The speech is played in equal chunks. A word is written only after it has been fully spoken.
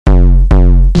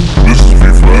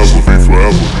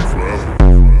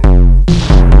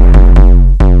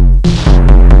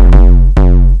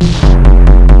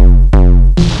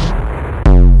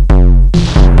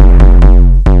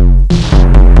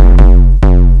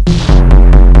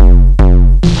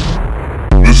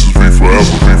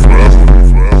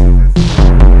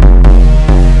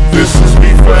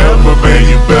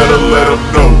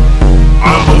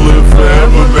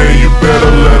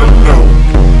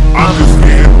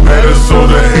better, so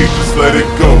the hate, just let it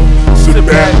go. Sit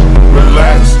back,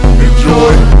 relax, enjoy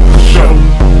the show.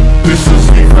 This is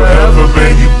me forever,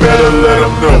 man, you better let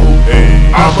them know.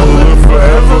 I'ma live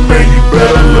forever, man, you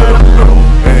better let them know.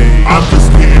 I'm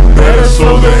just getting better,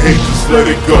 so the hate, just let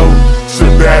it go. Sit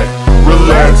back,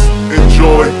 relax,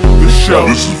 enjoy the show.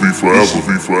 This is V forever,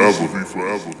 V forever, V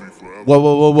forever, V forever.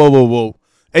 Whoa.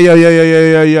 Hey,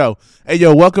 yo. Hey,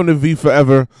 yo, welcome to V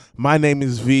Forever. My name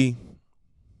is V.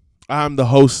 I'm the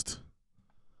host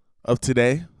of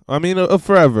today. Of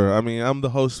forever. I'm the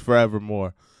host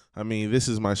forevermore. This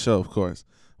is my show, of course.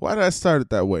 Why did I start it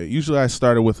that way? Usually I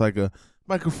started with like a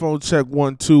microphone check,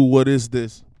 1, 2, what is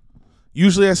this?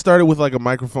 Usually I started with like a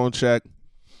microphone check.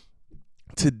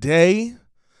 Today,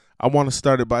 I want to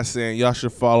start it by saying y'all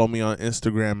should follow me on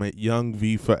Instagram at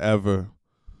YoungVForever.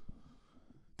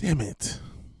 Damn it.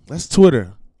 That's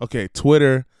Twitter. Okay,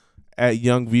 Twitter at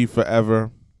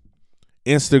YoungVForever.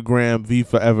 Instagram V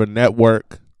Forever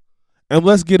Network. And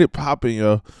let's get it popping,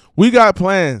 yo. We got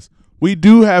plans. We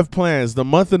do have plans. The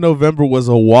month of November was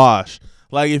a wash.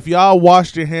 Like, if y'all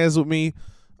washed your hands with me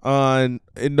in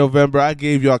November, I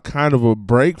gave y'all kind of a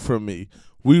break from me.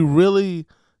 We really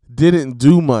didn't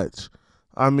do much.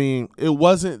 It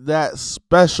wasn't that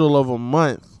special of a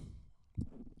month.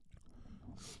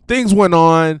 Things went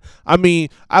on.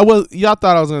 Y'all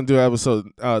thought I was gonna do an episode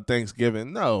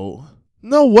Thanksgiving. No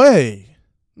way.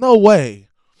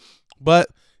 But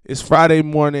it's Friday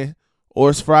morning or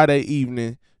it's Friday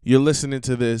evening. You're listening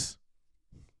to this.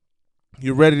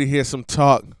 You're ready to hear some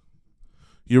talk.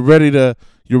 You're ready to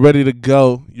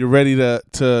go. You're ready to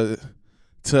go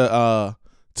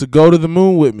to the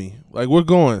moon with me. Like, we're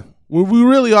going. We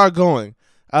really are going.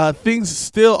 Things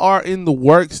still are in the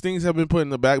works. Things have been put in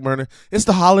the back burner. It's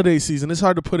the holiday season. It's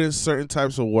hard to put in certain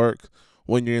types of work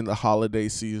when you're in the holiday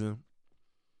season.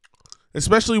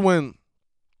 Especially when,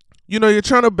 you're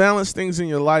trying to balance things in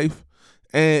your life,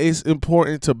 and it's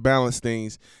important to balance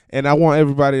things. And I want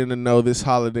everybody to know this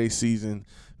holiday season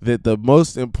that the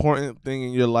most important thing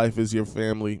in your life is your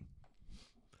family.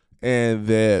 And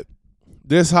that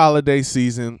this holiday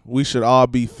season, we should all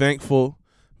be thankful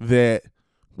that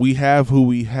we have who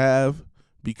we have,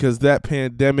 because that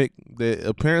pandemic that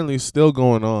apparently is still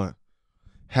going on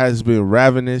has been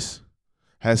ravenous,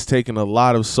 has taken a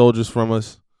lot of soldiers from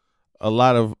us, a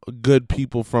lot of good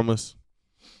people from us.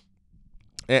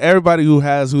 And everybody who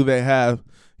has who they have,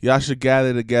 y'all should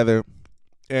gather together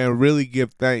and really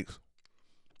give thanks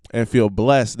and feel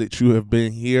blessed that you have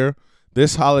been here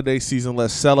this holiday season.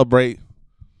 Let's celebrate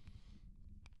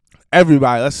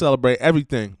everybody. Let's celebrate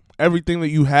everything that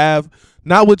you have.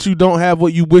 Not what you don't have,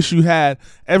 what you wish you had.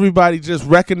 Everybody just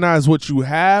recognize what you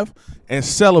have and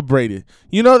celebrate it.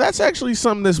 That's actually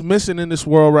something that's missing in this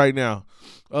world right now.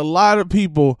 A lot of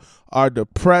people are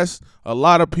depressed. A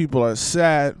lot of people are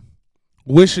sad,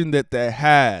 wishing that they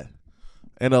had.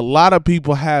 And a lot of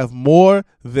people have more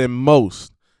than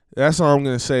most. That's all I'm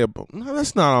going to say about. No,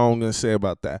 that's not all I'm going to say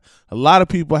about that. A lot of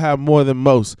people have more than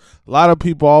most. A lot of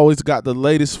people always got the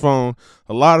latest phone.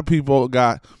 A lot of people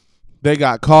got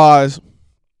cars.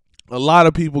 A lot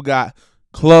of people got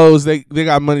clothes. They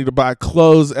got money to buy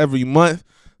clothes every month.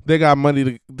 They got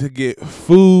money to get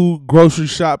food, grocery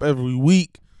shop every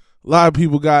week. A lot of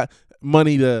people got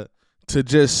money to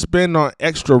just spend on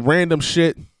extra random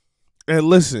shit. And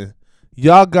listen,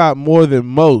 y'all got more than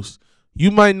most. You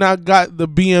might not got the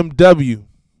BMW.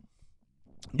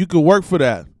 You could work for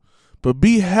that. But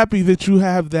be happy that you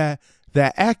have that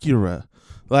Acura.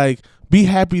 Like, be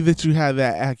happy that you have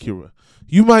that Acura.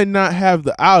 You might not have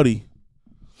the Audi,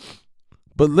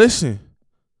 but listen,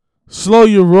 slow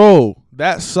your roll.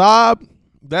 That Saab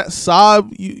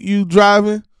you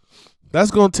driving,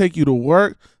 that's going to take you to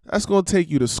work. That's going to take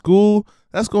you to school.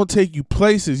 That's going to take you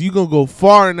places. You're going to go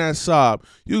far in that Saab.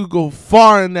 You can go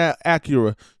far in that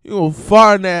Acura. You can go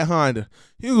far in that Honda.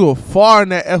 You can go far in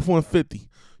that F-150.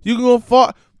 You can go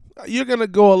far. You're going to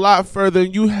go a lot further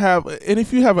than you have. And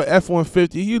if you have an F-150,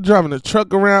 you're driving a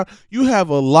truck around, you have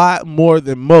a lot more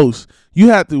than most. You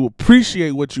have to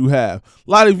appreciate what you have.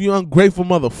 A lot of you ungrateful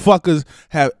motherfuckers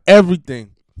have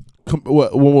everything.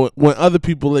 When other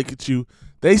people look at you,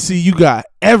 they see you got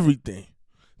everything.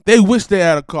 They wish they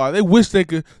had a car. They wish they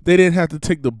didn't have to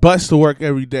take the bus to work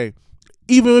every day.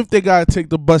 Even if they got to take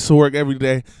the bus to work every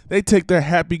day, they take their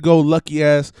happy-go-lucky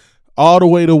ass all the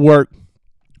way to work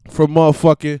from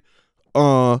motherfucking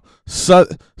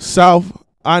South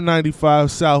I-95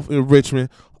 South in Richmond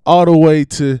all the way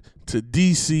to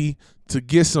D.C. to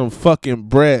get some fucking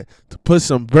bread, to put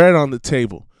some bread on the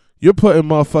table. You're putting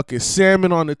motherfucking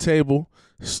salmon on the table,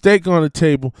 steak on the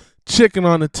table, chicken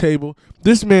on the table.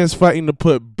 This man's fighting to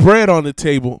put bread on the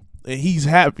table, and he's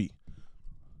happy.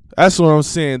 That's what I'm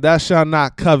saying. Thou shalt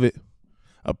not covet.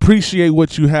 Appreciate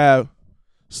what you have.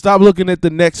 Stop looking at the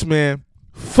next man.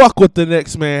 Fuck what the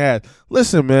next man had.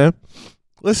 Listen, man.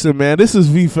 This is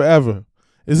V Forever.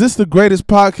 Is this the greatest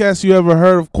podcast you ever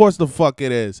heard? Of course the fuck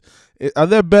it is. Are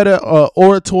there better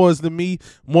orators than me?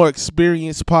 More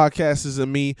experienced podcasters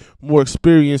than me? More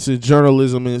experience in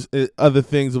journalism and other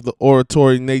things of the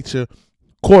oratory nature?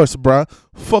 Of course, bruh.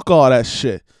 Fuck all that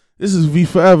shit. This is V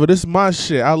Forever. This is my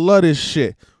shit. I love this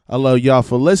shit. I love y'all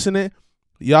for listening.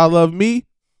 Y'all love me?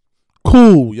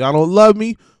 Cool. Y'all don't love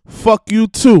me? Fuck you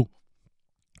too.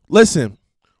 Listen,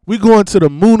 we going to the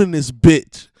moon in this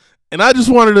bitch. And I just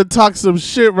wanted to talk some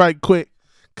shit right quick.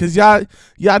 Because y'all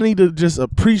need to just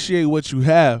appreciate what you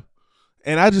have.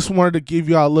 And I just wanted to give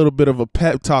y'all a little bit of a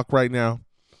pep talk right now.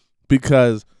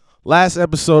 Because last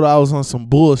episode I was on some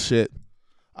bullshit.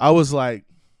 I was on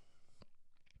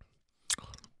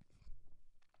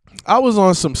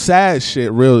some sad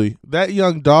shit, really. That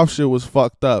Young Dolph shit was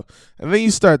fucked up. And then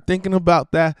you start thinking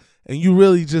about that, and you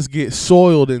really just get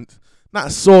soiled. And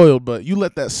not soiled, but you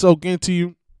let that soak into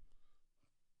you.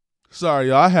 Sorry,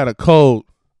 y'all. I had a cold.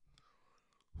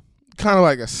 Kind of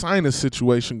like a sinus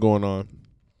situation going on.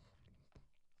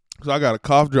 So I got a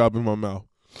cough drop in my mouth.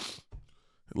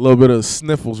 A little bit of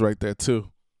sniffles right there, too.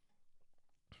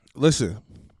 Listen.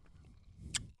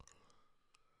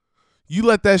 You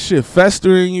let that shit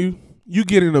fester in you. You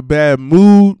get in a bad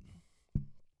mood.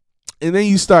 And then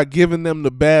you start giving them the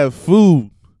bad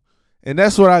food. And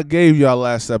that's what I gave y'all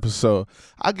last episode.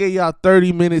 I gave y'all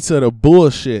 30 minutes of the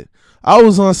bullshit. I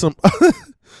was on some...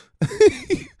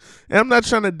 And I'm not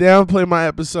trying to downplay my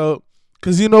episode.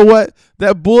 Because you know what?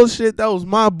 That bullshit, that was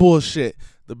my bullshit.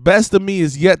 The best of me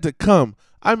is yet to come.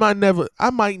 I might not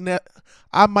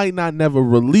never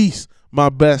release my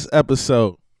best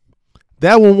episode.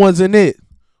 That one wasn't it.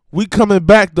 We coming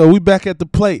back, though. We back at the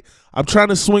plate. I'm trying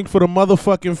to swing for the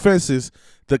motherfucking fences.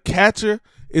 The catcher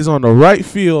is on the right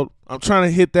field. I'm trying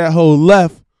to hit that hole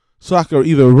left so I can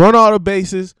either run all the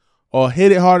bases or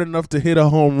hit it hard enough to hit a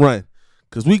home run.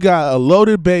 Because we got a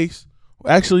loaded base.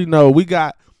 Actually, no, we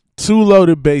got 2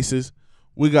 loaded bases.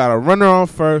 We got a runner on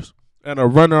first and a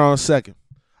runner on second.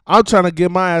 I'm trying to get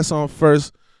my ass on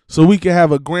first so we can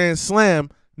have a grand slam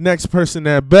next person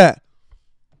at bat.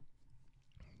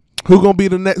 Who gonna be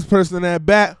the next person at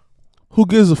bat? Who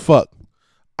gives a fuck?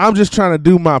 I'm just trying to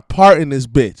do my part in this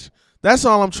bitch. That's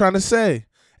all I'm trying to say.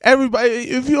 Everybody,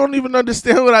 if you don't even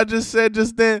understand what I just said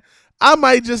just then, I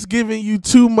might just giving you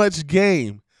too much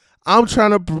game. I'm trying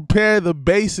to prepare the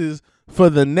bases for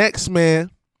the next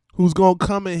man who's gonna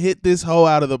come and hit this hoe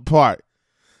out of the park.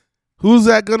 Who's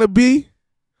that gonna be?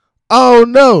 Oh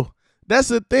no. That's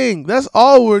the thing. That's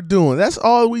all we're doing. That's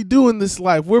all we do in this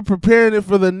life. We're preparing it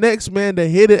for the next man to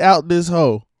hit it out this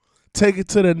hole. Take it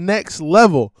to the next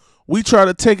level. We try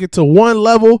to take it to one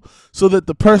level so that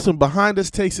the person behind us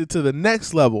takes it to the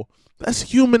next level. That's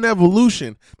human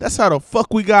evolution. That's how the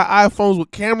fuck we got iPhones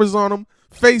with cameras on them,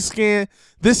 face scan,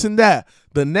 this and that.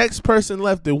 The next person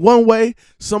left it one way,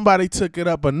 somebody took it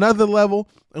up another level,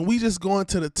 and we just going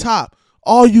to the top.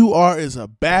 All you are is a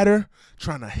batter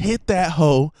trying to hit that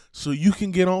hole so you can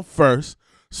get on first,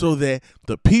 so that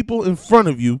the people in front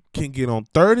of you can get on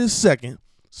third and second,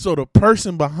 so the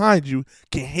person behind you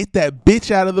can hit that bitch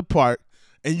out of the park,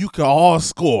 and you can all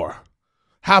score.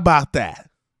 How about that?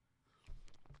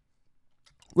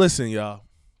 Listen, y'all.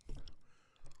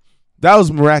 That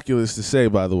was miraculous to say,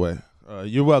 by the way.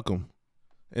 You're welcome.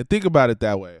 And think about it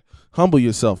that way. Humble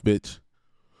yourself, bitch.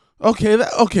 Okay,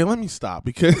 let me stop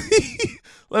because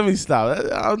let me stop.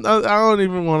 I don't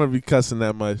even want to be cussing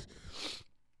that much.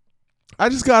 I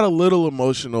just got a little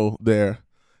emotional there.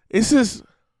 It's just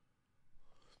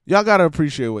y'all gotta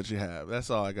appreciate what you have.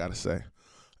 That's all I gotta say.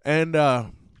 And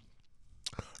I'm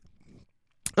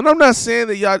not saying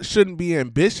that y'all shouldn't be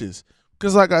ambitious,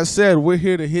 because like I said, we're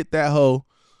here to hit that hole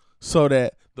so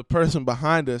that the person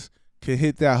behind us can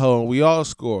hit that hole and we all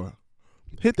score.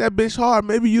 Hit that bitch hard.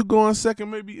 Maybe you go on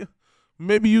second. Maybe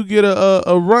you get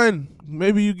a run.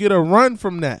 Maybe you get a run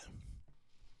from that.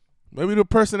 Maybe the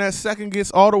person at second gets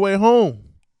all the way home.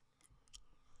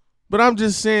 But I'm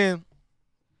just saying,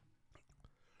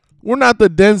 we're not the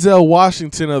Denzel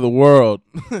Washington of the world.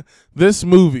 In this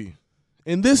movie,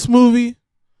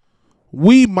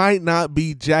 we might not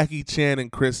be Jackie Chan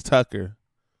and Chris Tucker.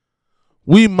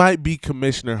 We might be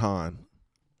Commissioner Han.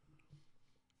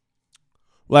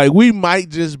 Like, we might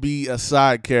just be a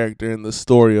side character in the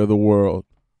story of the world.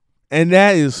 And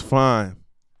that is fine.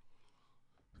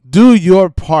 Do your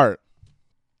part.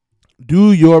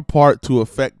 Do your part to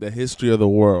affect the history of the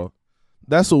world.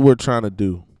 That's what we're trying to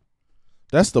do.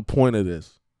 That's the point of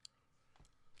this.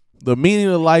 The meaning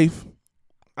of life,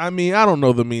 I mean, I don't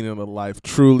know the meaning of life,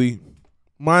 truly.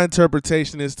 My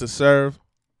interpretation is to serve.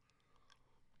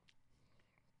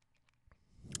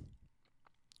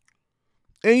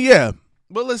 And yeah,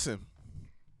 but listen,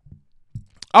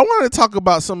 I want to talk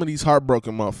about some of these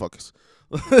heartbroken motherfuckers.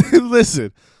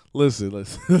 listen.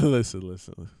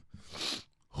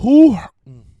 Who,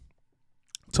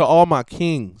 to all my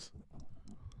kings,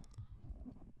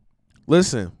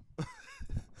 listen,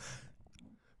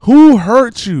 who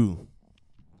hurt you?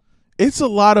 It's a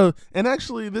lot of, and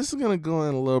actually this is going to go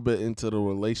in a little bit into the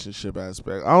relationship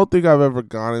aspect. I don't think I've ever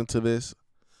gone into this.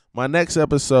 My next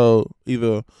episode,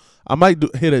 either I might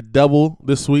hit a double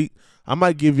this week. I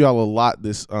might give y'all a lot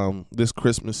this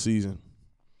Christmas season.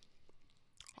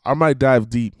 I might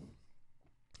dive deep.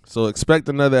 So expect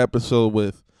another episode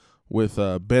with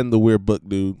Ben the Weird Book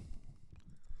Dude.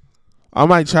 I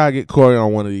might try to get Corey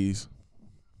on one of these.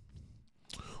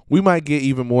 We might get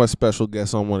even more special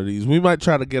guests on one of these. We might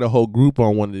try to get a whole group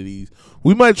on one of these.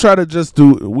 We might try to just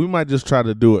do it.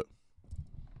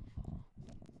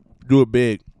 Do it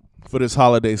big for this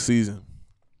holiday season.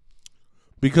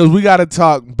 Because we got to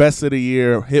talk best of the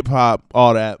year, hip hop,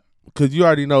 all that. Because you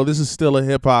already know this is still a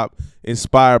hip hop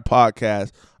inspired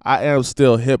podcast. I am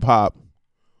still hip hop.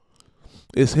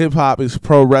 It's hip hop, it's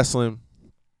pro wrestling.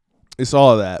 It's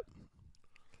all of that.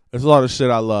 It's a lot of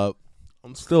shit I love.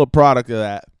 I'm still a product of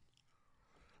that.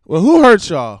 Well, who hurt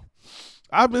y'all?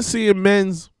 I've been seeing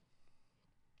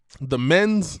the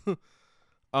men's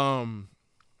and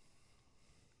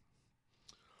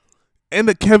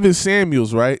the Kevin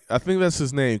Samuels, right? I think that's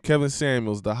his name, Kevin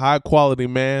Samuels, the high quality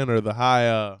man or the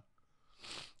high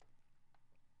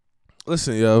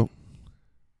Listen, yo.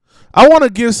 I want to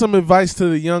give some advice to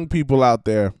the young people out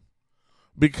there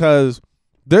because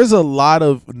there's a lot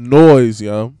of noise,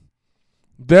 yo.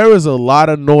 There is a lot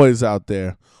of noise out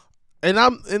there. And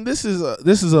this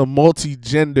is a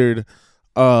multi-gendered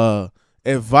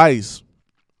advice.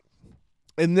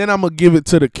 And then I'm going to give it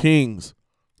to the kings,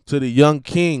 to the young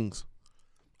kings.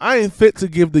 I ain't fit to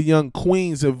give the young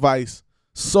queens advice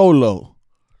solo.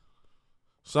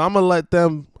 So I'm going to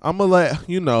let,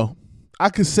 you know, I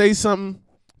could say something,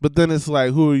 but then it's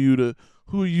like, who are you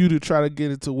to try to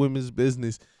get into women's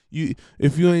business?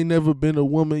 If you ain't never been a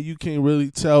woman, you can't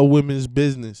really tell women's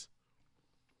business.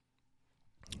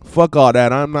 Fuck all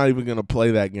that. I'm not even going to play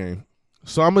that game.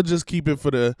 So I'm going to just keep it for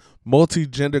the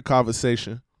multi-gender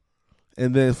conversation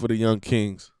and then for the young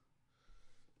kings.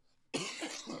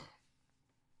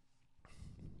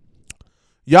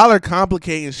 Y'all are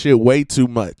complicating shit way too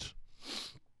much.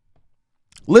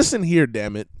 Listen here,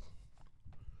 damn it.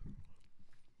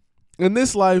 In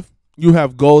this life, you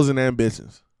have goals and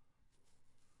ambitions.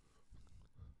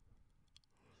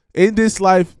 In this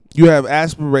life, you have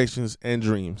aspirations and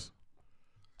dreams.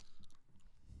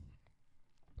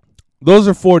 Those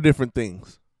are 4 different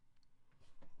things.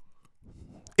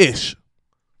 Ish.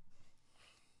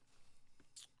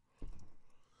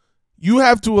 You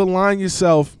have to align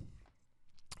yourself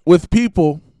with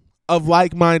people of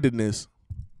like-mindedness.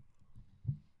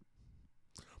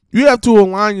 You have to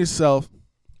align yourself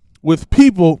with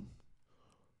people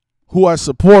who are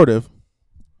supportive.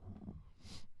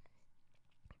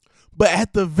 But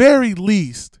at the very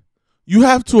least, you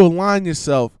have to align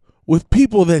yourself with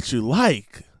people that you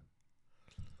like.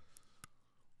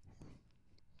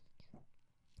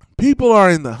 People are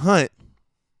in the hunt.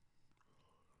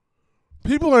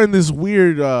 People are in this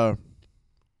weird, a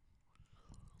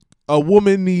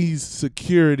woman needs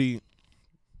security.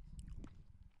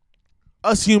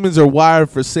 Us humans are wired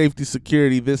for safety,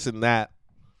 security, this and that.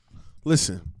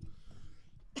 Listen.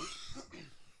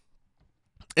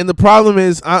 And the problem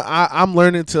is, I'm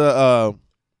learning to, I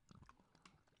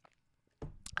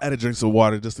had to drink some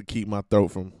water just to keep my throat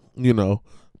from, you know,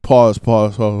 pause.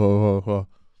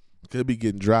 Could be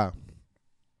getting dry.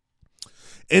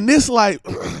 And this like,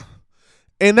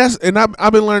 and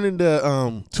I've been learning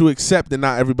to accept that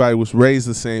not everybody was raised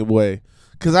the same way.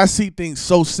 Because I see things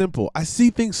so simple. I see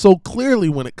things so clearly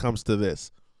when it comes to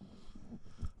this.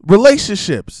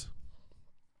 Relationships.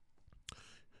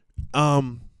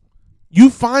 You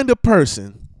find a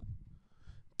person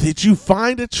that you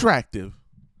find attractive,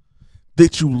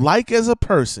 that you like as a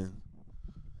person.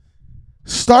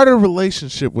 Start a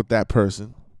relationship with that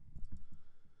person.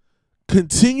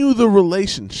 Continue the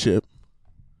relationship.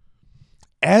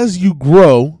 As you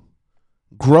grow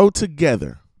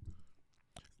together.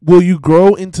 Will you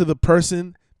grow into the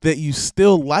person that you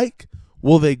still like?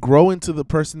 Will they grow into the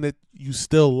person that you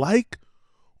still like?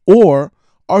 Or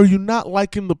are you not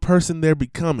liking the person they're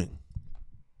becoming?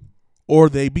 Or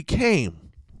they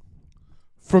became?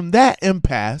 From that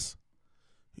impasse,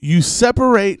 you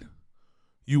separate,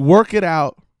 you work it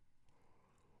out,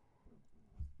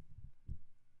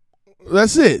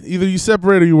 That's it. Either you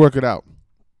separate or you work it out.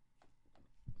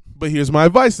 But here's my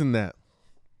advice in that.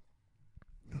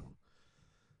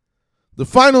 The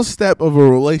final step of a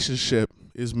relationship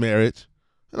is marriage.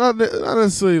 Not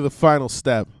necessarily the final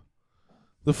step.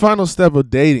 The final step of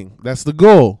dating. That's the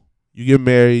goal. You get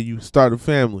married, you start a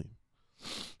family.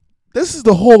 This is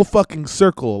the whole fucking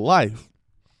circle of life.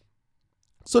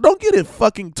 So don't get it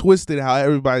fucking twisted how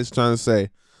everybody's trying to say.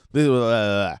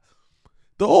 The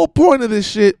whole point of this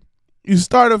shit, you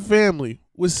start a family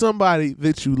with somebody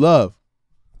that you love.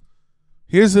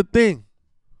 Here's the thing.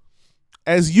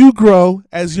 As you grow,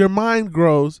 as your mind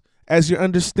grows, as your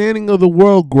understanding of the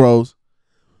world grows,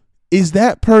 is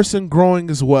that person growing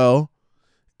as well?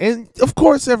 And of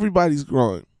course everybody's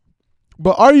growing.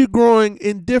 But are you growing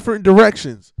in different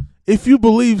directions? If you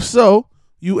believe so,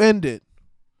 you end it.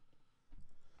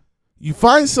 You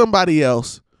find somebody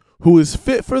else who is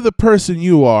fit for the person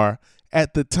you are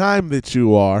at the time that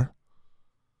you are.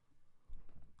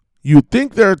 You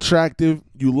think they're attractive.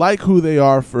 You like who they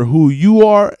are for who you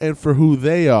are and for who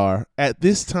they are at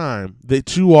this time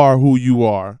that you are who you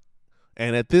are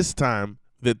and at this time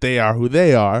that they are who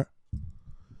they are.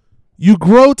 You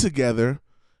grow together.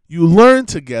 You learn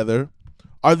together.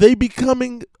 Are they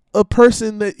becoming a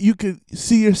person that you could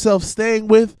see yourself staying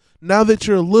with now that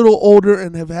you're a little older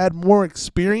and have had more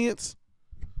experience?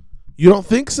 You don't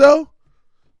think so?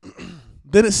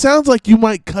 Then it sounds like you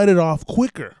might cut it off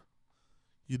quicker.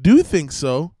 You do think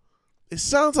so? It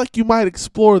sounds like you might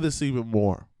explore this even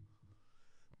more.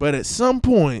 But at some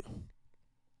point,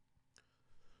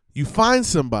 you find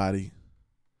somebody,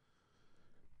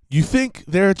 you think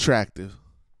they're attractive,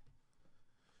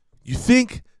 you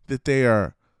think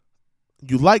that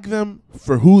you like them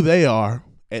for who they are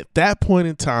at that point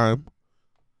in time,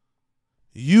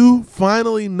 you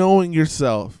finally knowing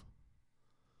yourself,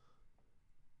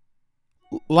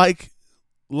 like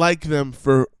them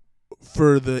for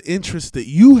the interest that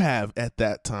you have at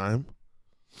that time,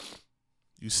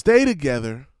 you stay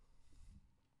together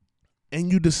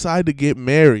and you decide to get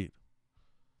married.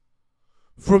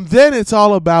 From then, it's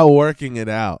all about working it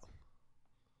out.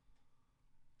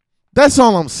 That's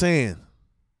all I'm saying.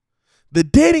 The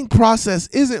dating process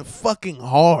isn't fucking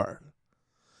hard.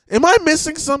 Am I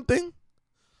missing something?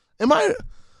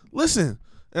 Listen,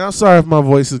 and I'm sorry if my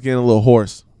voice is getting a little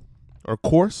hoarse. Or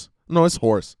coarse? No, it's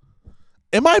hoarse.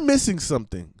 Am I missing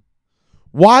something?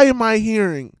 Why am I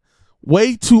hearing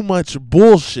way too much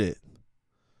bullshit?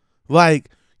 Like,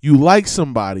 you like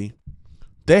somebody,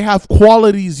 they have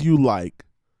qualities you like,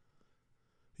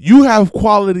 you have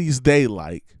qualities they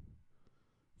like,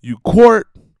 you court,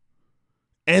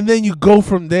 and then you go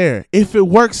from there. If it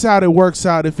works out, it works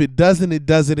out. If it doesn't, it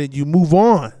doesn't, and you move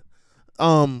on.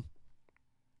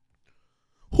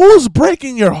 Who's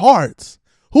breaking your hearts?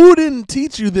 Who didn't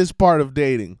teach you this part of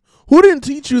dating? Who didn't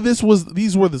teach you these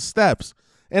were the steps?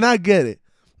 And I get it.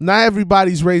 Not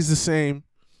everybody's raised the same.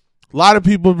 A lot of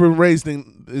people have been raised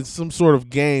in some sort of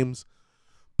games.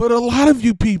 But a lot of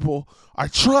you people are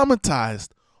traumatized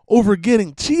over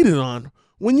getting cheated on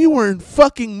when you were in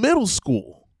fucking middle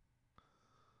school.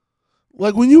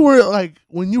 Like when you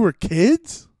were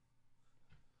kids?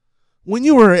 When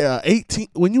you were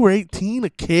 18, a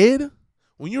kid?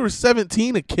 When you were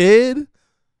 17, a kid?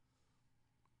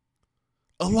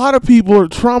 A lot of people are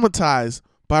traumatized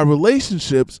by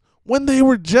relationships when they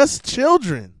were just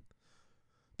children.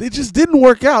 They just didn't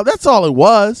work out. That's all it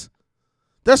was.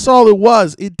 That's all it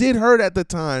was. It did hurt at the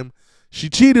time. She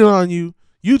cheated on you.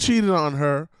 You cheated on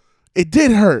her. It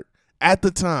did hurt at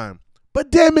the time. But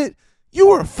damn it, you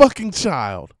were a fucking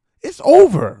child. It's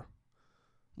over.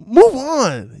 Move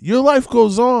on. Your life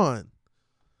goes on.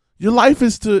 Your life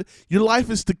is to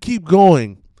keep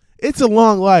going. It's a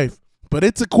long life, but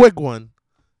it's a quick one.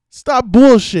 Stop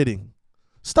bullshitting.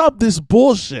 Stop this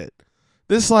bullshit.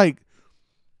 This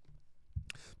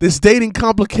dating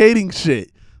complicating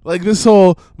shit. Like this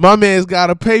whole, my man's got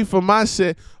to pay for my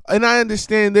shit. And I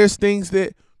understand there's things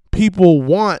that people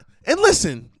want. And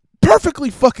listen, perfectly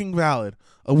fucking valid.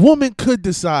 A woman could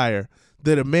desire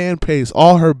that a man pays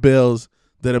all her bills,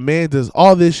 that a man does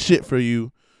all this shit for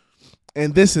you,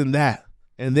 and this and that.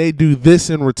 And they do this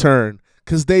in return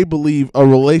because they believe a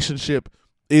relationship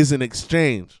is an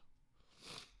exchange.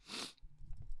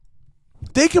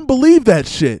 They can believe that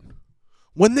shit.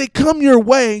 When they come your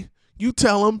way, you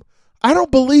tell them, I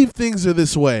don't believe things are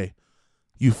this way.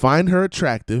 You find her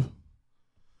attractive,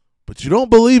 but you don't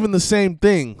believe in the same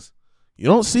things. You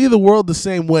don't see the world the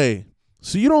same way.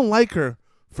 So you don't like her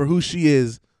for who she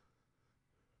is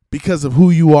because of who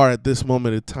you are at this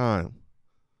moment in time.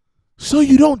 So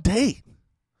you don't date.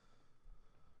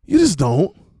 You just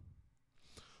don't.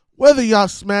 Whether y'all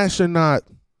smash or not,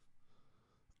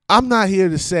 I'm not here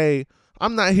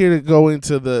to go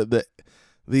into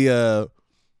the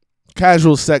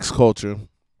casual sex culture.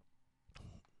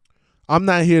 I'm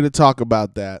not here to talk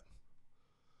about that.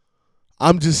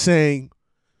 I'm just saying,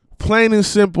 plain and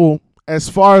simple, as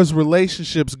far as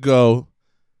relationships go,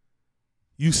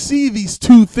 you see these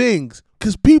two things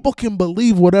because people can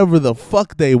believe whatever the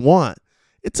fuck they want.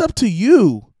 It's up to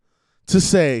you to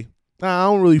say, nah,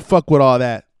 I don't really fuck with all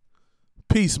that.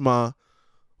 Peace, ma.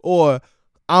 Or,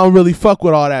 I don't really fuck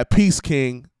with all that. Peace,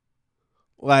 king.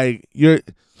 Like, your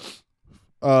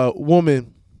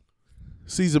woman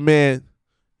sees a man,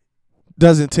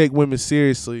 doesn't take women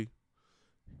seriously.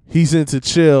 He's into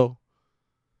chill,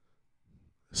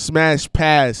 smash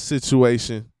pass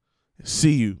situation.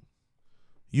 See you.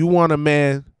 You want a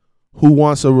man who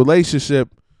wants a relationship.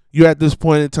 You at this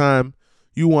point in time,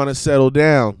 you want to settle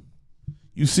down.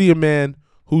 You see a man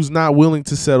who's not willing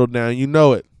to settle down. You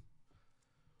know it.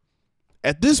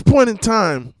 At this point in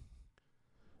time,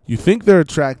 you think they're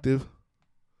attractive,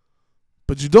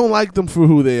 but you don't like them for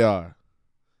who they are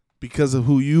because of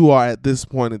who you are at this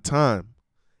point in time.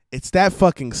 It's that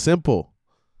fucking simple.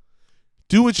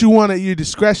 Do what you want at your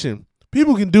discretion.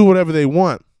 People can do whatever they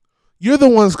want. You're the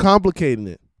ones complicating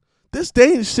it. This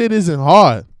dating shit isn't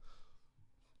hard.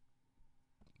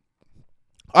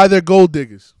 Are there gold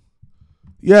diggers?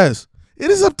 Yes. It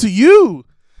is up to you.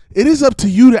 It is up to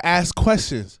you to ask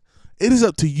questions. It is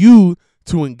up to you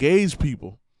to engage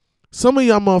people. Some of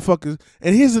y'all motherfuckers,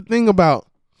 and here's the thing about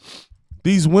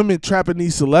these women trapping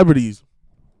these celebrities,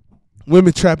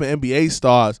 women trapping NBA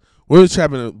stars, women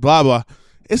trapping blah blah.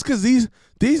 It's because these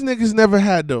niggas never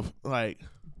had to, like,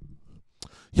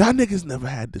 y'all niggas never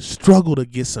had to struggle to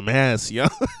get some ass, yo.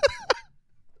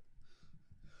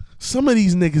 Some of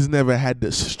these niggas never had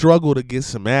to struggle to get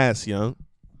some ass, young.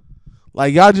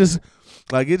 Like, y'all just,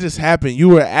 like, it just happened. You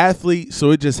were an athlete,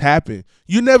 so it just happened.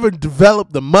 You never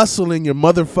developed the muscle in your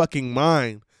motherfucking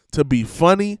mind to be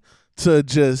funny, to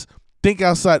just think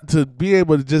outside, to be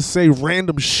able to just say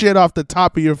random shit off the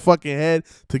top of your fucking head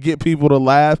to get people to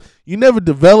laugh. You never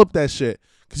developed that shit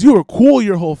because you were cool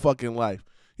your whole fucking life.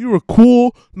 You were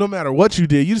cool no matter what you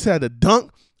did. You just had to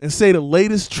dunk and say the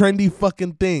latest trendy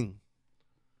fucking thing.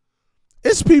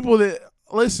 It's people that,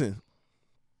 listen,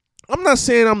 I'm not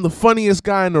saying I'm the funniest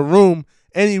guy in the room,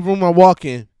 any room I walk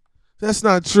in. That's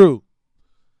not true.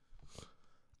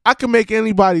 I can make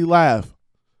anybody laugh.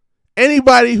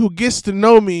 Anybody who gets to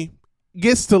know me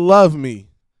gets to love me.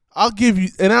 I'll give you,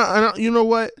 and I you know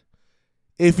what?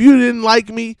 If you didn't like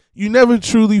me, you never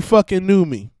truly fucking knew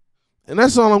me. And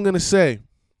that's all I'm going to say.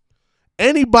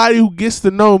 Anybody who gets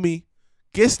to know me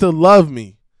gets to love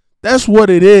me. That's what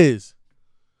it is.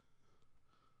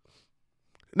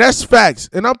 That's facts.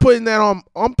 And I'm putting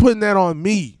that on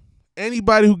me.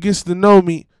 Anybody who gets to know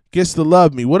me gets to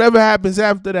love me. Whatever happens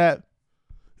after that,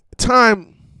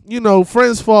 time, you know,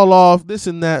 friends fall off, this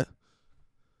and that.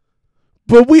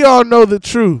 But we all know the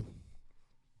truth.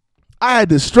 I had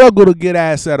to struggle to get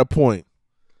ass at a point.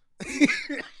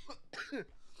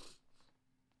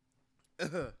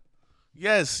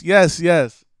 Yes.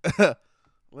 Let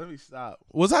me stop.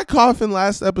 Was I coughing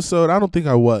last episode? I don't think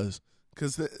I was.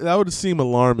 Because that would seem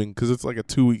alarming because it's like a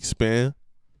 2-week span.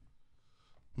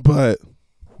 But,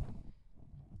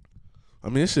 I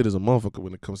mean, this shit is a motherfucker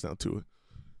when it comes down to it.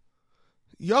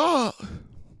 Y'all,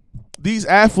 these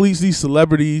athletes, these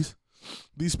celebrities,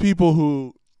 these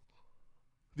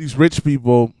rich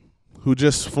people who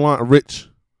just flaunt rich,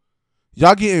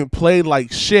 y'all getting played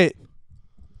like shit.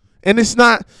 And it's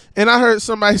not, and I heard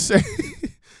somebody say,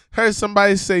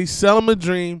 sell them a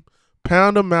dream,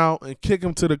 pound them out, and kick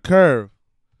them to the curb.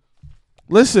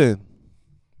 Listen,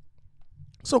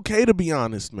 it's okay to be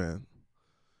honest, man.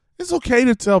 It's okay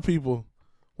to tell people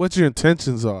what your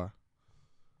intentions are.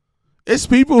 It's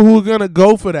people who are going to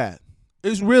go for that.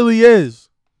 It really is.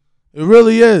 It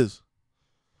really is.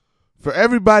 For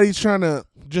everybody trying to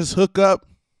just hook up,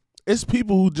 it's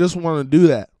people who just want to do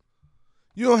that.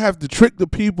 You don't have to trick the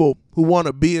people who want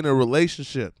to be in a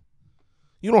relationship.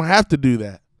 You don't have to do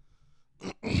that.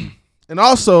 And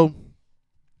also,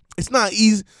 it's not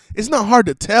easy. It's not hard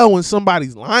to tell when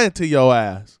somebody's lying to your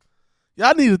ass.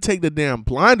 Y'all need to take the damn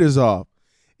blinders off.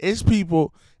 It's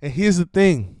people, and here's the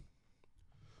thing.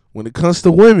 When it comes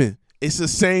to women, it's the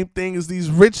same thing as these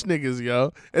rich niggas,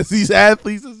 yo. As these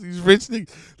athletes, as these rich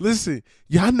niggas. Listen,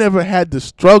 y'all never had to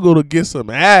struggle to get some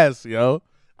ass, yo.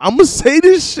 I'm going to say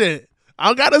this shit.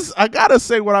 I gotta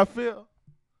say what I feel.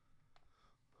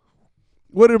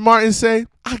 What did Martin say?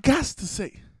 I got to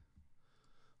say.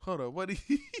 Hold on. What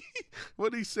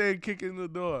he say kicking the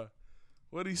door?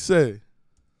 What he say?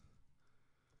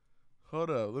 Hold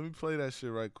up. Let me play that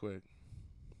shit right quick.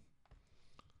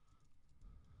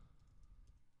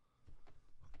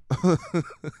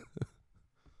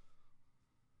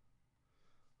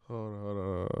 Hold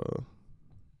on.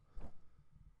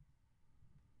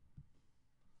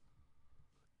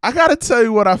 I gotta tell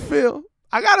you what I feel.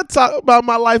 I gotta talk about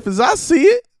my life as I see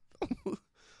it.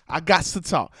 I got to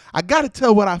talk. I gotta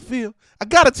tell what I feel. I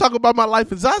gotta talk about my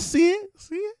life as I see it.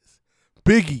 See it?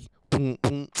 Biggie.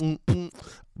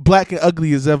 Black and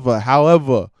ugly as ever.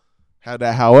 However, had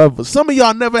that however. Some of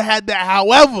y'all never had that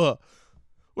however.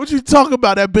 What you talking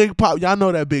about? That Big Pop. Y'all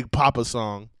know that Big Papa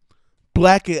song.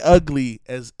 Black and ugly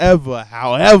as ever.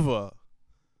 However,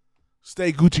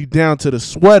 stay Gucci down to the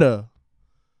sweater.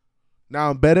 Now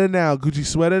I'm better now. Gucci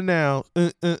sweater now.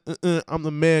 I'm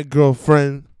the man,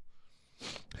 girlfriend.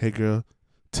 Hey, girl,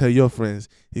 tell your friends.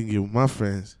 You can get with my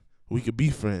friends. We could be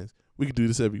friends. We could do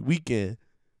this every weekend.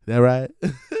 That right?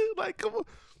 Like, come on.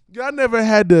 Y'all never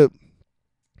had to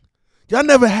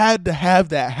have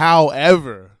that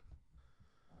however.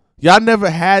 Y'all never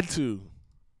had to.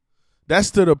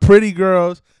 That's to the pretty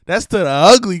girls. That's to the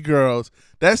ugly girls.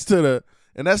 That's to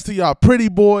y'all pretty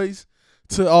boys.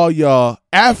 To all y'all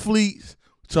athletes,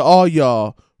 to all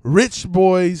y'all rich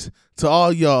boys, to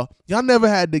all y'all never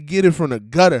had to get it from the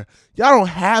gutter. Y'all don't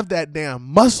have that damn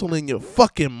muscle in your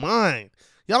fucking mind.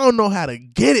 Y'all don't know how to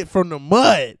get it from the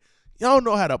mud. Y'all don't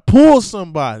know how to pull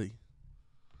somebody.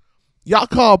 Y'all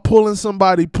call pulling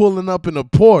somebody pulling up in a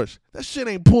Porsche. That shit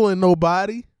ain't pulling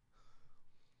nobody.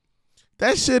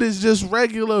 That shit is just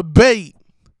regular bait.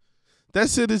 That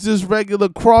shit is just regular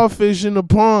crawfish in the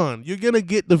pond. You're going to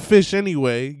get the fish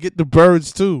anyway. Get the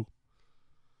birds too.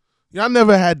 Y'all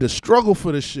never had to struggle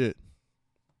for the shit.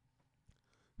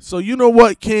 So you know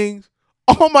what, kings?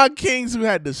 All my kings who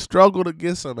had to struggle to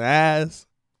get some ass.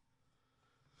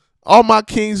 All my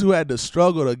kings who had to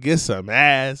struggle to get some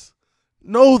ass.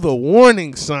 Know the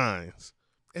warning signs.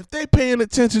 If they paying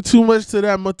attention too much to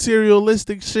that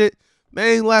materialistic shit,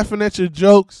 they ain't laughing at your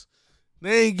jokes.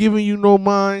 They ain't giving you no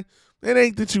mind. It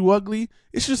ain't that you ugly.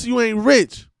 It's just you ain't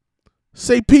rich.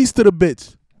 Say peace to the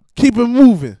bitch. Keep it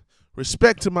moving.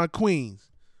 Respect to my queens.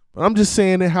 But I'm just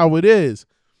saying it how it is.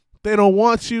 If they don't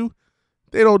want you,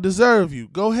 they don't deserve you.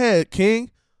 Go ahead, king.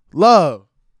 Love.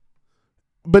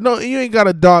 But no, you ain't got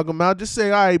to dog them out. Just say,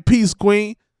 all right, peace,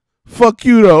 queen. Fuck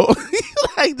you, though.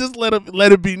 Like, just let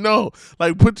it be known.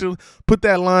 Like, put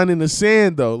that line in the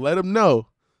sand, though. Let them know.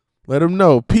 Let them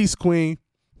know. Peace, queen.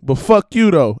 But fuck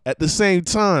you, though. At the same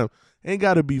time. Ain't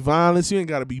got to be violence. You ain't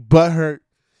got to be butthurt.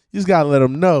 You just got to let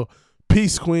them know.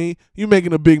 Peace, queen. You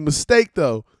making a big mistake,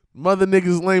 though. Mother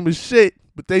niggas lame as shit,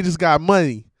 but they just got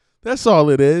money. That's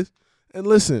all it is. And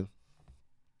listen.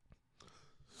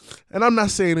 And I'm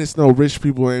not saying it's no rich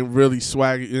people ain't really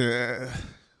swaggy,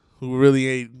 who really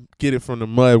ain't get it from the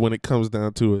mud when it comes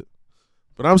down to it.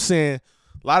 But I'm saying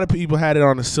a lot of people had it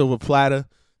on a silver platter.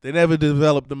 They never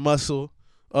developed the muscle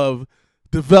of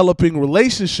developing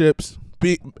relationships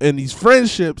and these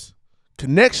friendships,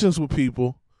 connections with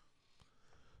people.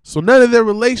 So none of their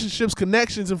relationships,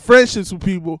 connections, and friendships with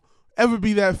people ever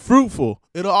be that fruitful.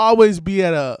 It'll always be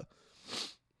at a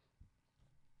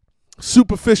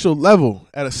superficial level.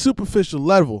 At a superficial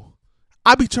level.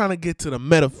 I be trying to get to the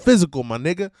metaphysical, my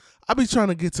nigga. I be trying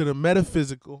to get to the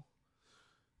metaphysical,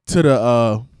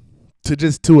 to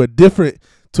a different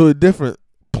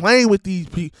plane with these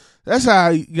people. That's how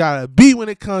you gotta be when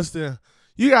it comes to.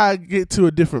 You gotta get to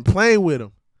a different plane with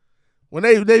them. When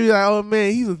they be like, oh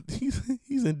man,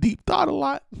 he's in deep thought a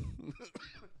lot.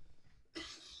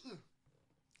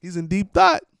 He's in deep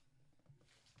thought.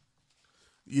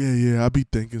 Yeah, I be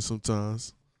thinking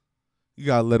sometimes. You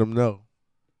gotta let him know.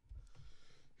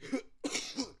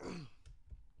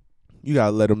 You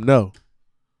gotta let him know.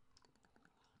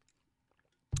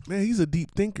 Man, he's a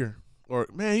deep thinker. Or,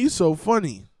 man, he's so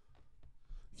funny.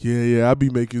 Yeah, I be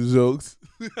making jokes.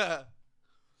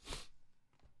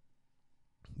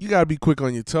 You gotta be quick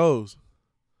on your toes.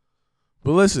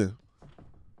 But listen,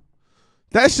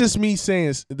 that's just me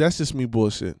saying, that's just me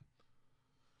bullshit.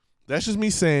 That's just me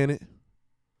saying it.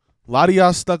 A lot of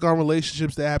y'all stuck on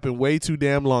relationships that happened way too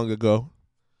damn long ago.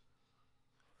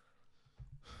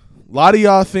 A lot of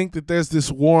y'all think that there's this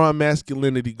war on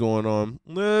masculinity going on.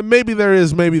 Maybe there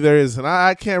is, maybe there isn't.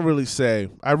 I can't really say.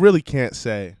 I really can't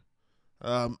say.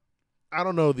 I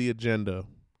don't know the agenda.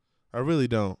 I really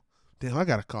don't. Damn, I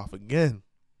got to cough again.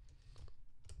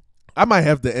 I might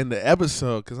have to end the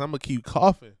episode because I'm going to keep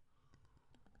coughing.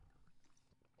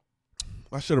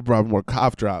 I should have brought more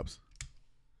cough drops.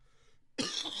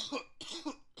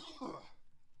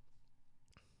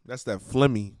 That's that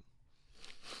phlegmy.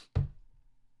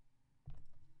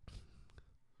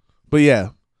 But yeah,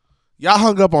 y'all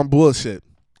hung up on bullshit.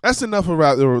 That's enough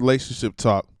about the relationship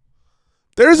talk.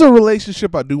 There's a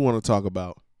relationship I do want to talk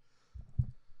about.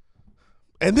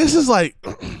 And this is like,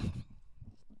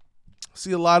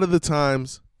 see, a lot of the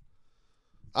times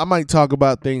I might talk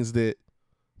about things that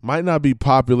might not be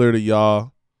popular to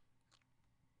y'all,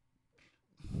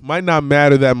 might not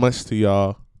matter that much to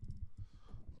y'all,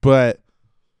 but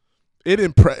it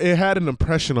had an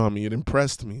impression on me. It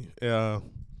impressed me.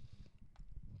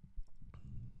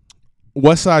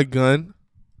 Westside Gunn.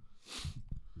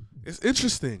 It's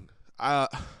interesting. I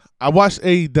watched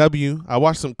AEW. I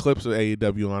watched some clips of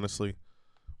AEW, honestly.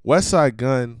 Westside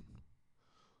Gunn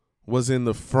was in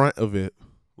the front of it,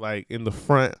 like in the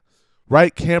front,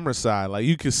 right camera side. Like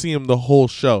you could see him the whole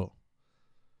show.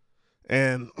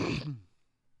 And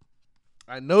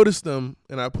I noticed him,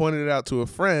 and I pointed it out to a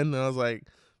friend, and I was like,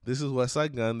 this is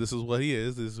Westside Gunn. This is what he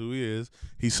is. This is who he is.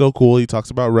 He's so cool. He talks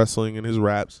about wrestling in his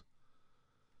raps.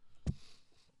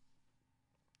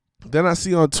 Then I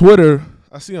see on Twitter,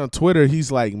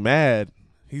 he's like mad.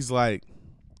 He's like,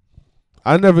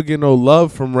 I never get no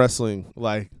love from wrestling.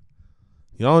 Like,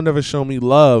 y'all never show me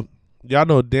love. Y'all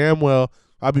know damn well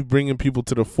I be bringing people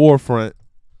to the forefront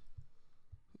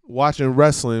watching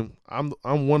wrestling. I'm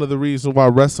one of the reasons why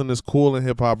wrestling is cool in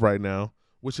hip hop right now,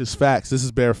 which is facts. This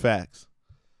is bare facts.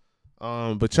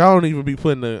 But y'all don't even be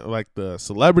putting the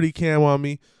celebrity cam on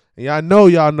me. And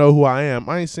y'all know who I am.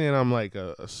 I ain't saying I'm like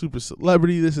a super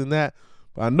celebrity, this and that,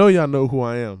 but I know y'all know who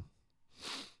I am.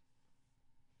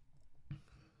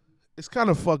 It's kind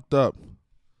of fucked up.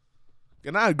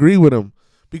 And I agree with him.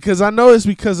 Because I know it's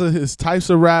because of his types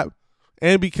of rap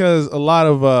and because a lot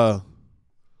of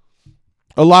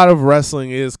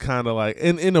wrestling is kind of like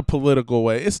in a political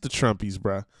way. It's the Trumpies,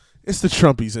 bruh. It's the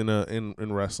Trumpies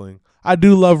in wrestling. I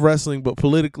do love wrestling, but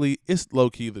politically, it's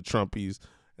low-key the Trumpies.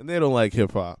 And they don't like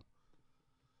hip-hop.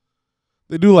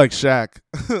 They do like Shaq.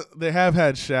 They have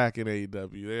had Shaq in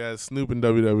AEW. They had Snoop in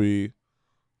WWE.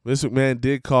 Vince McMahon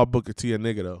did call Booker T a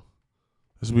nigga, though.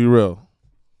 Let's be real.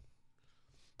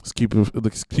 Let's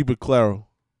keep it claro.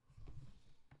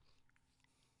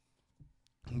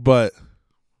 But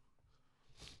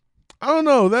I don't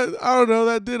know.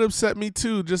 That did upset me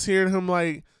too. Just hearing him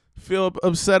like feel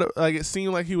upset. Like it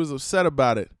seemed like he was upset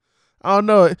about it. I don't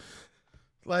know.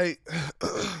 Like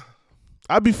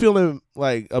I be feeling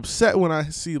like upset when I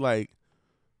see like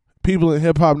people in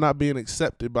hip hop not being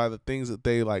accepted by the things that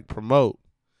they like promote.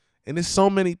 And there's so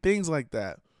many things like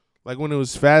that. Like when it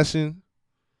was fashion,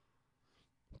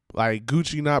 like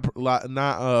Gucci not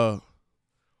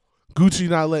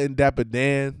letting Dapper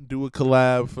Dan do a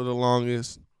collab for the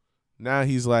longest. Now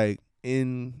he's like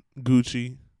in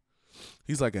Gucci.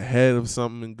 He's like ahead of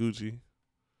something in Gucci.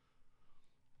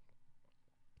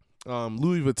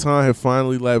 Louis Vuitton had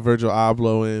finally let Virgil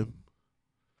Abloh in.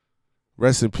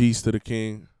 Rest in peace to the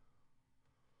king.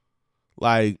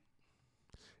 Like,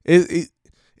 it's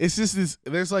just this.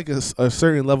 There's like a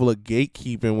certain level of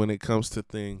gatekeeping when it comes to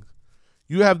things.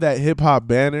 You have that hip hop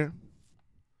banner,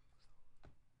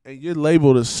 and you're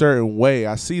labeled a certain way.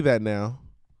 I see that now.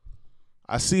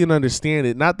 I see and understand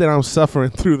it. Not that I'm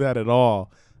suffering through that at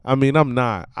all. I mean, I'm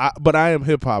not. But I am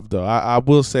hip hop though. I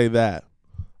will say that.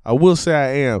 I will say I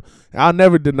am. I'll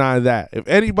never deny that. If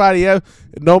anybody else,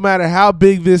 no matter how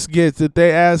big this gets, if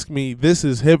they ask me, this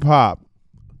is hip hop.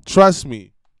 Trust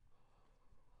me.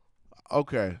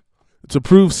 Okay. To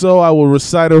prove so, I will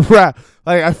recite a rap.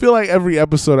 Like I feel like every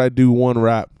episode I do one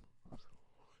rap.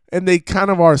 And they kind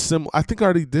of are similar. I think I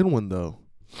already did one though.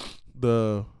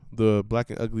 The Black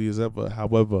and Ugly as Ever.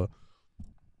 However,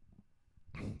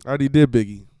 I already did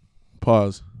Biggie.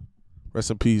 Pause. Rest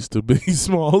in peace to Biggie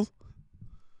Smalls.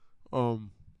 I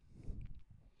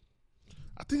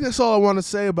think that's all I want to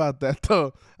say about that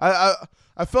though. I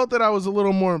felt that I was a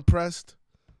little more impressed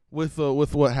with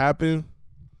what happened,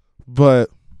 but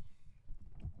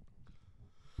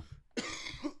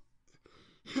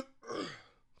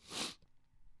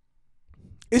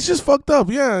it's just fucked up.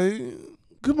 Yeah,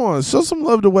 come on, show some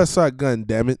love to Westside Gunn,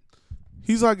 damn it.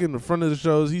 He's like in the front of the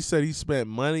shows. He said he spent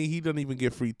money. He doesn't even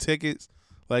get free tickets.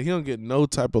 Like he don't get no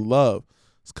type of love.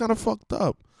 It's kind of fucked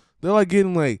up. They're like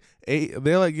getting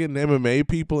MMA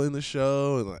people in the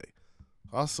show and like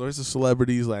all sorts of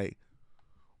celebrities. Like,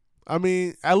 I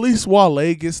mean, at least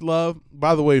Wale gets love.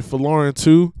 By the way, Folarin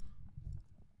too.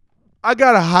 I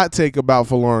got a hot take about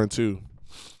Folarin too.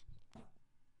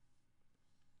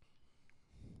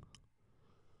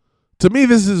 To me,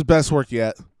 this is his best work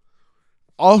yet.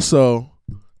 Also,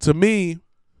 to me,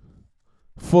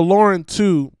 Folarin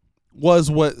 2 was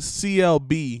what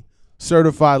CLB,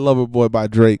 Certified Lover Boy by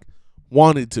Drake,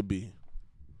 wanted to be.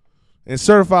 And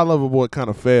Certified Lover Boy kind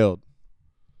of failed.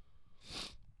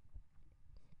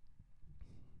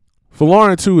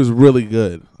 Folarin 2 is really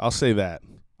good. I'll say that.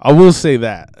 I will say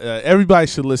that. Everybody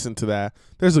should listen to that.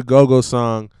 There's a go-go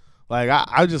song. Like,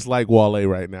 I just like Wale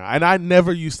right now. And I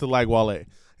never used to like Wale.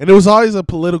 And it was always a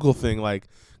political thing, like,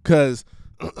 because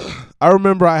I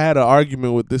remember I had an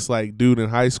argument with this, like, dude in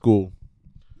high school.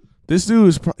 This dude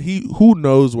is, who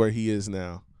knows where he is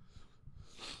now.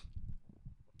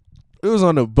 It was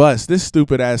on the bus. This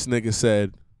stupid-ass nigga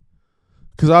said,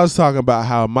 because I was talking about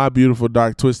how My Beautiful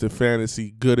Dark Twisted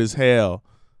Fantasy, good as hell.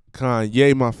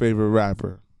 Kanye, my favorite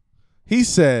rapper. He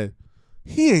said,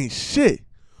 he ain't shit.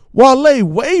 Wale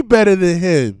way better than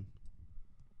him.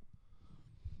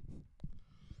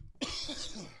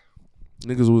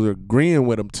 Niggas was agreeing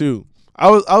with him too. I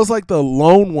was like the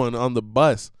lone one on the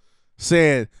bus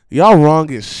saying, y'all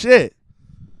wrong as shit.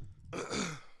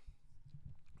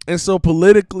 And so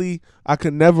politically, I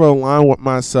could never align with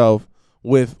myself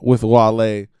with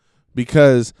Wale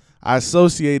because I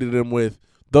associated him with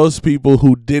those people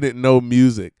who didn't know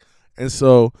music. And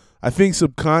so I think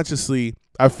subconsciously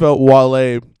I felt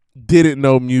Wale didn't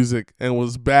know music and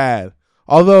was bad.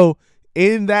 Although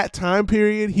in that time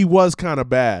period, he was kind of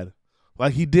bad.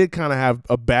 Like, he did kind of have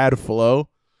a bad flow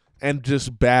and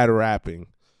just bad rapping.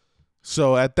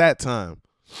 So at that time,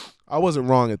 I wasn't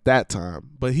wrong at that time,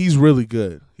 but he's really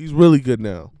good. He's really good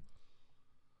now.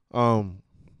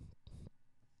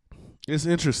 It's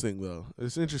interesting though.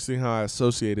 It's interesting how I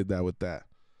associated that with that.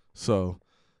 So,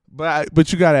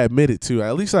 but you gotta admit it too.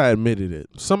 At least I admitted it.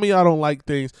 Some of y'all don't like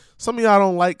things. Some of y'all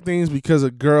don't like things because a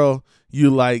girl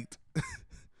you liked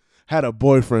had a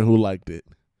boyfriend who liked it,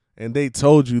 and they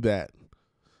told you that.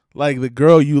 Like, the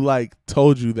girl you like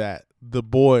told you that the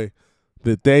boy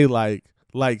that they like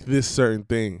this certain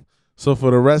thing. So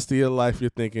for the rest of your life, you're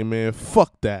thinking, man,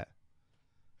 fuck that.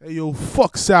 Hey, yo,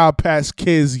 fuck Sour Patch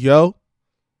Kids, yo.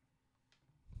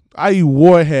 I eat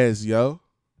Warheads, yo.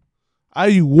 I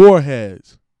eat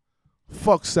Warheads.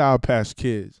 Fuck Sour Patch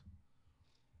Kids.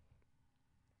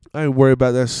 I ain't worried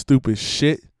about that stupid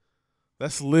shit.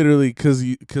 That's literally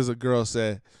because a girl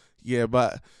said,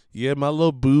 my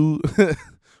little boo,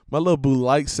 my little boo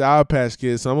likes Sour Patch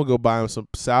Kids, so I'm gonna go buy him some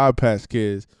Sour Patch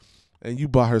Kids. And you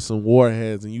bought her some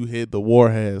Warheads, and you hid the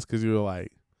Warheads because you were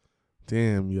like,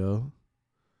 damn, yo,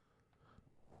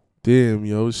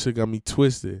 this shit got me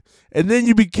twisted. And then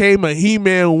you became a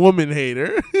He-Man woman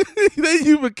hater. then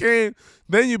you became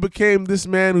this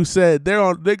man who said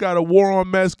they got a war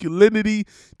on masculinity.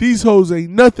 These hoes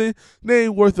ain't nothing. They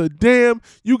ain't worth a damn.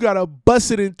 You gotta bust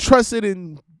it and trust it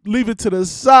and leave it to the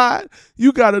side.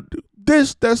 You gotta do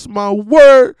this. That's my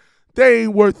word. They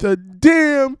ain't worth a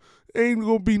damn. Ain't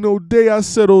gonna be no day I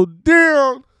settle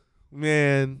down.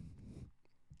 Man,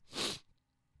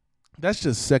 that's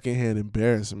just secondhand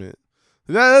embarrassment.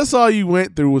 That's all you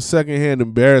went through was secondhand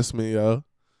embarrassment, yo.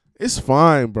 It's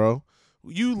fine, bro.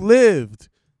 You lived.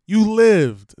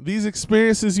 These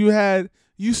experiences you had,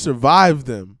 you survived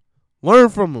them. Learn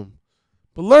from them.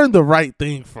 But learn the right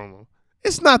thing from them.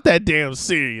 It's not that damn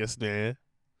serious, man.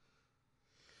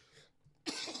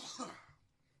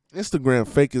 Instagram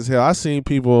fake as hell. I seen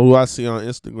people who I see on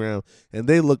Instagram, and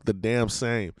they look the damn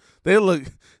same. I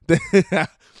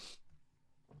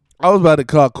was about to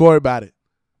call Corey about it.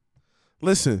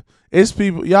 Listen, it's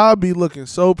people. Y'all be looking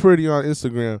so pretty on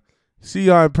Instagram. See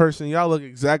y'all in person, y'all look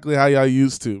exactly how y'all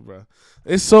used to, bro.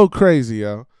 It's so crazy,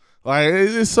 yo. Like,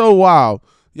 it's so wild.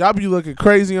 Y'all be looking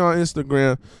crazy on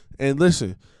Instagram. And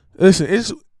listen, that's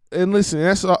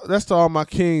to all my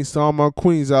kings, to all my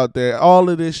queens out there. All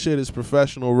of this shit is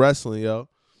professional wrestling, yo.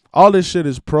 All this shit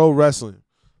is pro wrestling.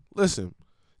 Listen,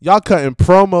 y'all cutting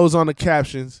promos on the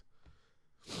captions.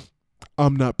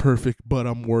 I'm not perfect, but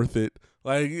I'm worth it.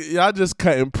 Like, y'all just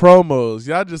cutting promos.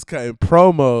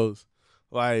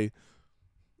 Like,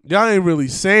 y'all ain't really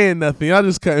saying nothing. Y'all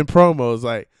just cutting promos.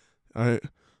 Like, I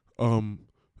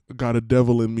got a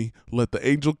devil in me. Let the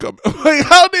angel come. Like,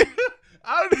 I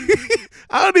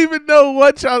don't even know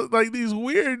what y'all like, these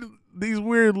weird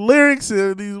lyrics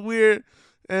and these weird.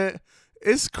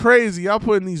 It's crazy. Y'all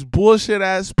putting these bullshit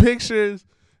ass pictures,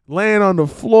 laying on the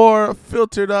floor,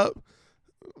 filtered up.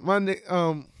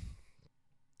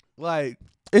 Like,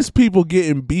 it's people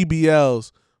getting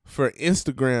BBLs for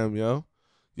Instagram, yo.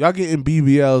 Y'all getting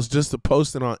BBLs just to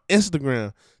post it on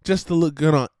Instagram, just to look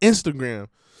good on Instagram.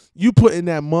 You putting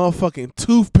that motherfucking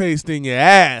toothpaste in your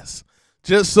ass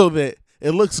just so that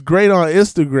it looks great on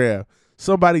Instagram.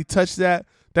 Somebody touch that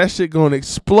shit gonna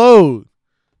explode.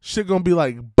 Shit gonna be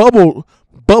like bubble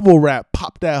wrap.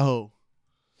 Pop that hoe.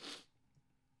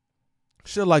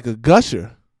 Shit like a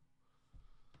gusher.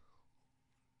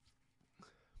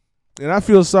 And I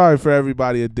feel sorry for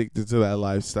everybody addicted to that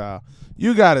lifestyle.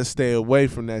 You gotta stay away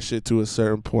from that shit to a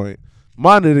certain point.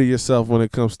 Monitor yourself when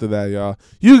it comes to that, y'all.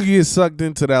 You can get sucked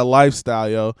into that lifestyle,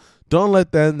 yo. Don't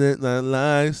let that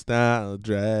lifestyle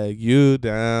drag you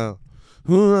down.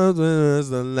 Who knows when was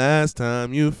the last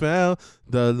time you felt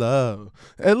the love?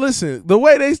 And listen, the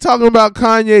way they talking about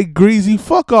Kanye greasy,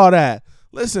 fuck all that.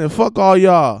 Listen, fuck all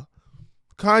y'all.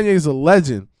 Kanye's a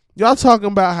legend. Y'all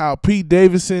talking about how Pete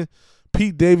Davidson's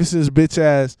bitch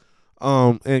ass,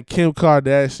 and Kim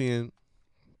Kardashian,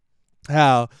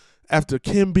 how after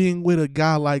Kim being with a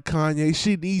guy like Kanye,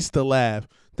 she needs to laugh.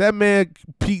 That man,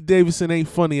 Pete Davidson, ain't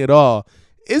funny at all.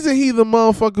 Isn't he the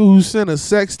motherfucker who sent a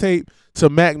sex tape to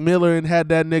Mac Miller and had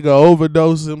that nigga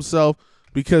overdose himself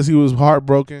because he was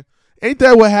heartbroken? Ain't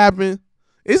that what happened?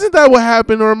 Isn't that what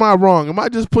happened, or am I wrong? Am I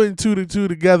just putting two to two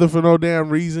together for no damn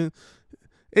reason?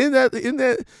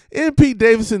 Isn't Pete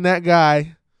Davidson that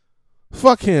guy?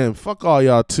 Fuck him. Fuck all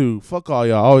y'all too. Fuck all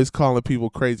y'all. Always calling people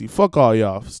crazy. Fuck all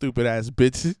y'all, stupid ass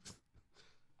bitches.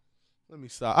 Let me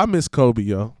stop. I miss Kobe,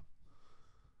 yo.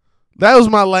 That was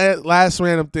my last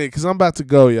random thing, because I'm about to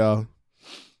go, y'all.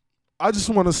 I just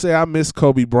want to say I miss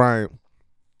Kobe Bryant.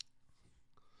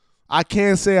 I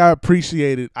can't say I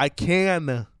appreciate it. I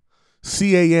can,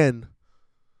 C-A-N,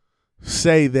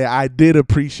 say that I did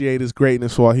appreciate his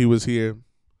greatness while he was here,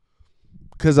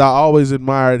 because I always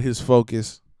admired his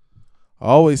focus. I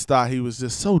always thought he was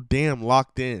just so damn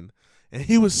locked in. And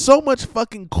he was so much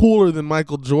fucking cooler than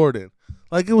Michael Jordan.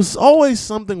 Like, it was always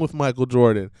something with Michael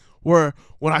Jordan where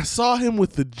when I saw him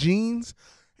with the jeans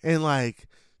and, like,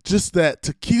 just that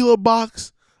tequila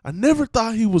box, I never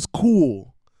thought he was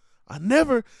cool.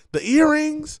 The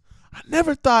earrings, I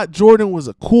never thought Jordan was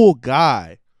a cool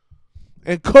guy.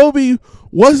 And Kobe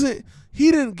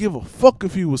he didn't give a fuck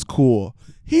if he was cool.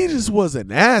 He just was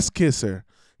an ass kisser.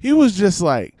 He was just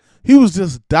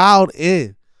dialed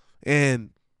in. And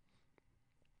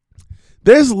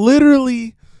there's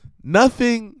literally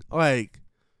nothing like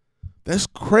that's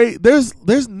crazy.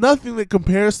 There's nothing that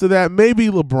compares to that. Maybe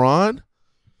LeBron.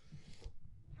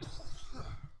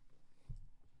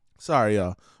 Sorry,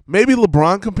 y'all. Maybe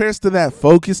LeBron compares to that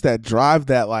focus, that drive,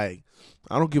 that like,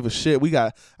 I don't give a shit.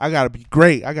 I gotta be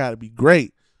great. I gotta be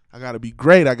great. I gotta be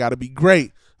great. I gotta be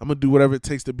great. I'm gonna do whatever it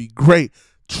takes to be great.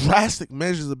 Drastic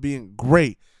measures of being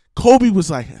great. Kobe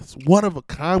was like one of a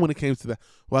kind when it came to that.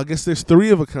 Well, I guess there's three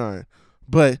of a kind.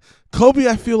 But Kobe,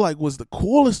 I feel like, was the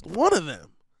coolest one of them.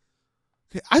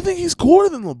 I think he's cooler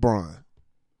than LeBron.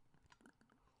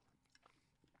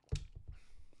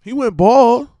 He went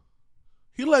bald.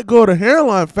 He let go of the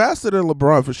hairline faster than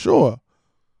LeBron for sure.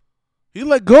 He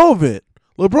let go of it.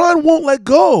 LeBron won't let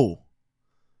go.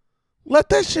 Let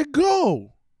that shit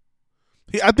go.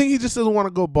 I think he just doesn't want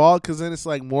to go bald because then it's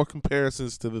like more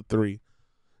comparisons to the three.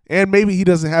 And maybe he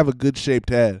doesn't have a good shaped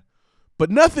head. But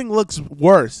nothing looks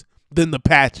worse than the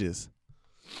patches.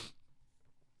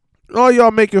 All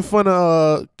y'all making fun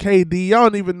of KD. Y'all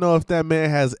don't even know if that man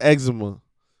has eczema.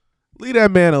 Leave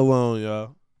that man alone,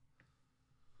 y'all.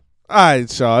 All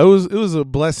right, y'all. It was a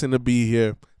blessing to be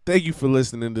here. Thank you for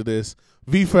listening to this.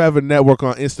 V Forever Network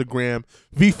on Instagram.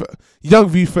 Young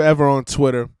V Forever on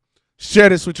Twitter. Share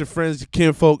this with your friends, your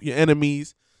kinfolk, your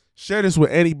enemies. Share this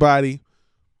with anybody.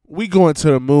 We going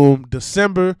to the moon.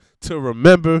 December to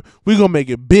remember. We gonna make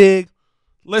it big.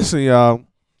 Listen, y'all.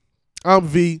 I'm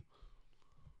V.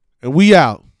 And we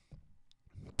out.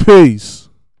 Peace.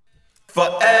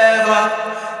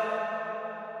 Forever.